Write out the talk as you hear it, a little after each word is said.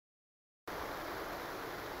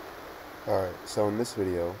Alright, so in this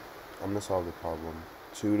video, I'm going to solve the problem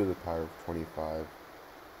 2 to the power of 25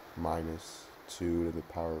 minus 2 to the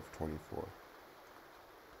power of 24.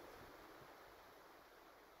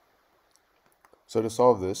 So to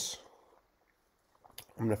solve this,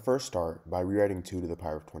 I'm going to first start by rewriting 2 to the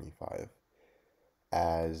power of 25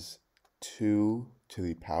 as 2 to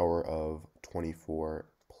the power of 24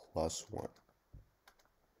 plus 1.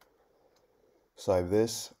 So I have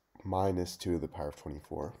this minus 2 to the power of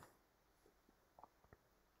 24.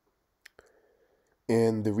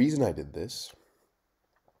 And the reason I did this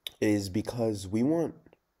is because we want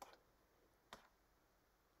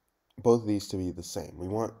both of these to be the same. We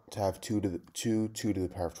want to have 2 to the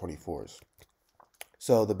power of 24s.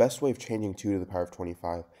 So the best way of changing 2 to the power of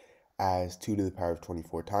 25 as 2 to the power of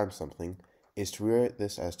 24 times something is to rewrite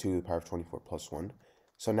this as 2 to the power of 24 plus 1.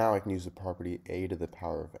 So now I can use the property a to the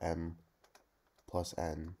power of m plus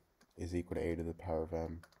n is equal to a to the power of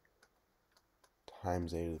m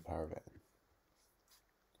times a to the power of n.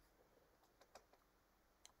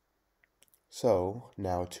 So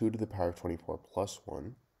now 2 to the power of 24 plus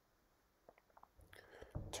 1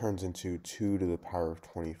 turns into 2 to the power of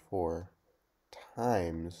 24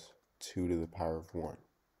 times 2 to the power of 1.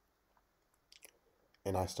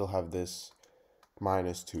 And I still have this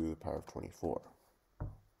minus 2 to the power of 24.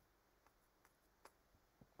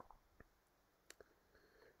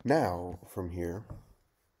 Now, from here,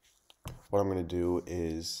 what I'm going to do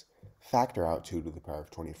is factor out 2 to the power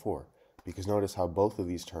of 24, because notice how both of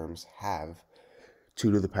these terms have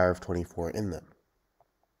 2 to the power of 24 in them.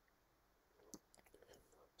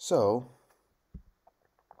 So,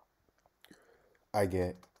 I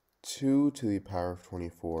get 2 to the power of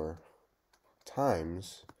 24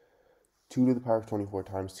 times 2 to the power of 24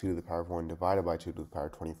 times 2 to the power of 1 divided by 2 to the power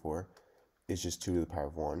of 24 is just 2 to the power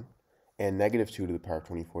of 1. And negative 2 to the power of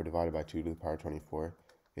 24 divided by 2 to the power of 24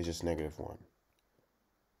 is just negative 1.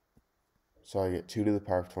 So I get 2 to the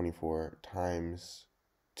power of 24 times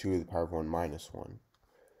 2 to the power of 1 minus 1,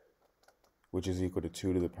 which is equal to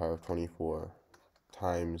 2 to the power of 24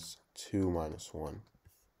 times 2 minus 1,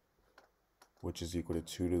 which is equal to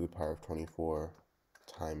 2 to the power of 24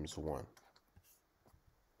 times 1.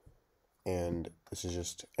 And this is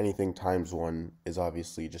just anything times 1 is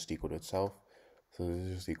obviously just equal to itself. So this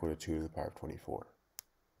is just equal to 2 to the power of 24.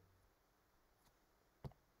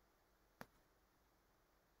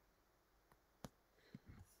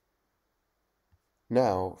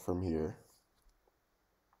 Now, from here,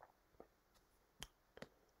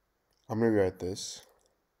 I'm going to rewrite this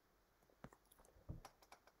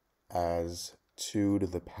as 2 to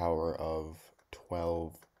the power of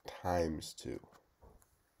 12 times 2.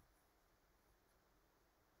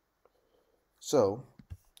 So,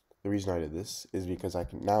 the reason I did this is because I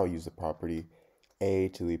can now use the property a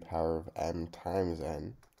to the power of m times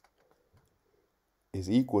n is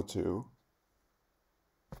equal to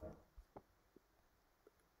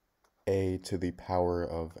a to the power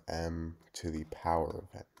of m to the power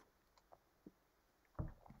of n.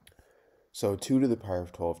 So 2 to the power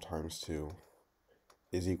of 12 times 2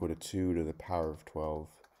 is equal to 2 to the power of 12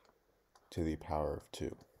 to the power of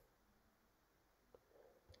 2.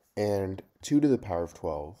 And 2 to the power of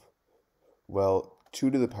 12, well,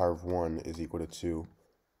 2 to the power of 1 is equal to 2.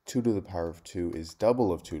 2 to the power of 2 is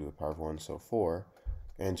double of 2 to the power of 1, so 4.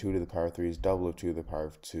 And 2 to the power of 3 is double of 2 to the power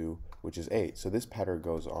of 2, which is 8. So this pattern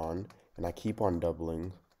goes on, and I keep on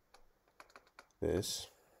doubling this.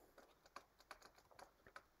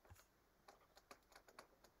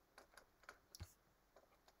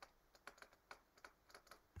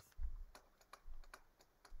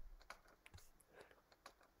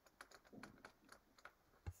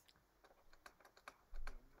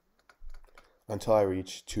 Until I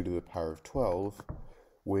reach 2 to the power of 12,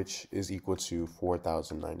 which is equal to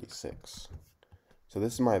 4096. So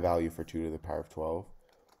this is my value for 2 to the power of 12.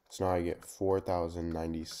 So now I get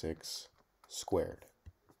 4096 squared.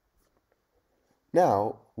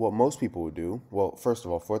 Now, what most people would do, well, first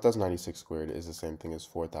of all, 4096 squared is the same thing as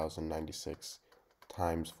 4096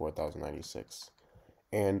 times 4096.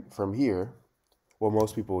 And from here, what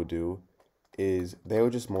most people would do is they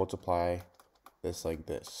would just multiply this like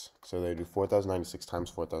this. So they do 4096 times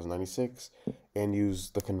 4096 and use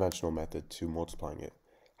the conventional method to multiplying it.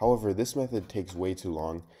 However, this method takes way too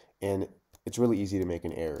long, and it's really easy to make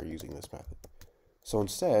an error using this method. So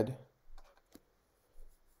instead,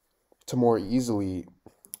 to more easily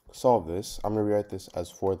solve this, I'm going to rewrite this as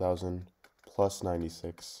 4000 plus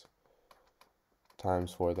 96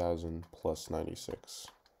 times 4000 plus 96.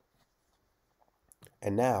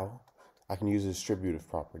 And now I can use the distributive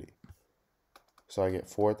property. So I get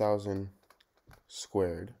 4000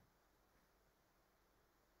 squared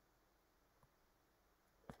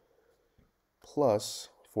plus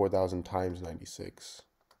 4,000 times 96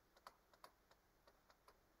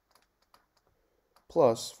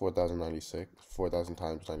 plus 4,000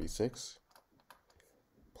 times 96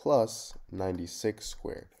 plus 96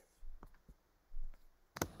 squared.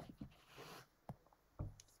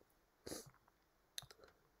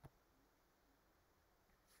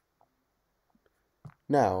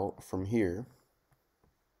 Now, from here,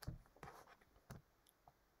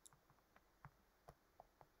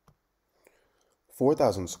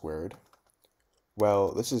 $4,000 squared,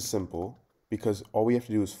 well, this is simple because all we have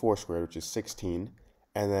to do is 4 squared, which is 16,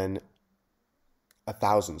 and then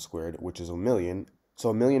 1,000 squared, which is a million. So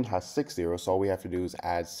a million has 6 zeros, so all we have to do is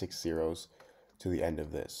add 6 zeros to the end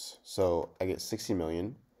of this. So I get 60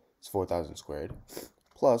 million, it's 4,000 squared,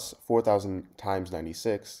 plus 4,000 times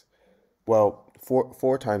 96. Well,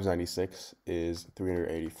 4 times 96 is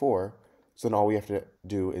 384, so then all we have to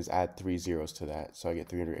do is add 3 zeros to that. So I get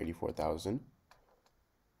 384,000,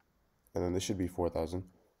 and then this should be 4,000.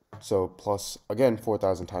 So plus, again,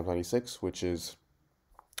 4,000 times 96, which is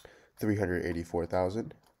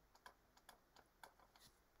 384,000,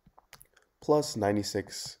 plus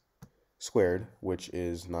 96 squared, which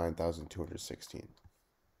is 9,216.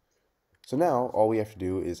 So now all we have to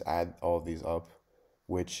do is add all of these up,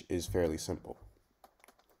 which is fairly simple.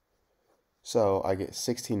 So I get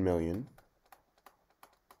 16 million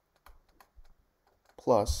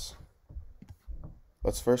plus,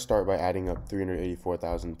 let's first start by adding up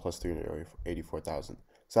 384,000 plus 384,000.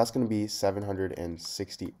 So that's going to be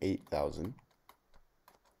 768,000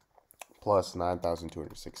 plus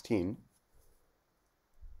 9,216.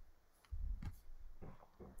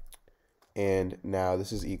 And now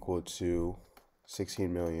this is equal to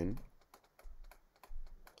 16 million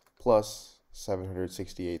plus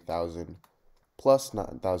 768,000 plus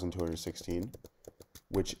 9,216,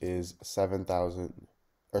 which is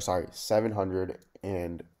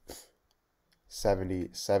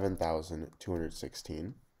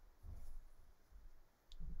 777,216.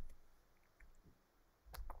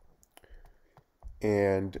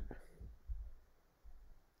 And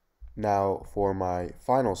now for my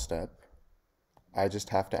final step, I just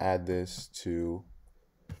have to add this to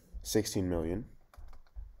 16 million.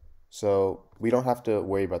 So we don't have to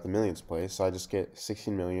worry about the millions place, so I just get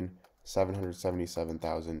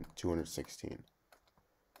 16,777,216.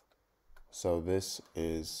 So this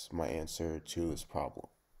is my answer to this problem.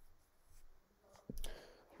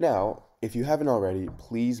 Now, if you haven't already,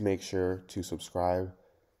 please make sure to subscribe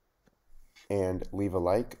and leave a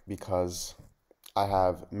like, because I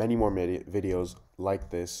have many more videos like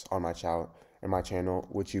this on my channel,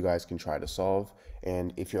 which you guys can try to solve.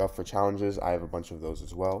 And if you're up for challenges, I have a bunch of those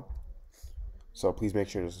as well. So please make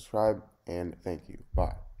sure to subscribe, and thank you.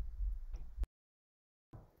 Bye.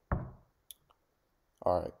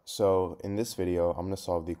 Alright, so in this video, I'm going to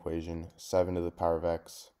solve the equation 7 to the power of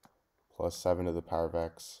x plus 7 to the power of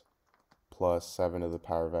x plus 7 to the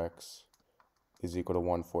power of x is equal to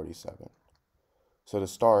 147. So to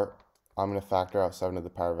start, I'm going to factor out 7 to the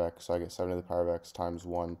power of x. So I get 7 to the power of x times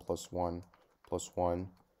 1 plus 1 plus 1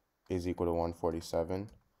 is equal to 147.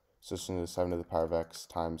 So 7 to the power of x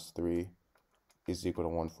times 3 is equal to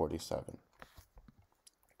 147.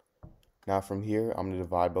 Now from here, I'm going to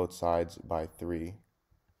divide both sides by 3.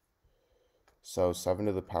 So 7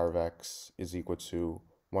 to the power of x is equal to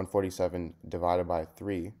 147 divided by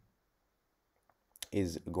 3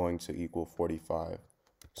 is going to equal 45.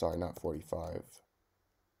 Sorry, not 45.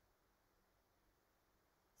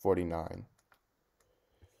 49.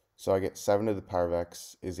 So I get 7 to the power of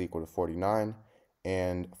x is equal to 49,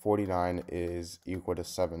 and 49 is equal to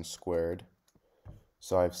 7 squared.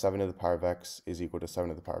 So I have 7 to the power of x is equal to 7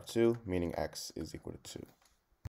 to the power of 2, meaning x is equal to 2.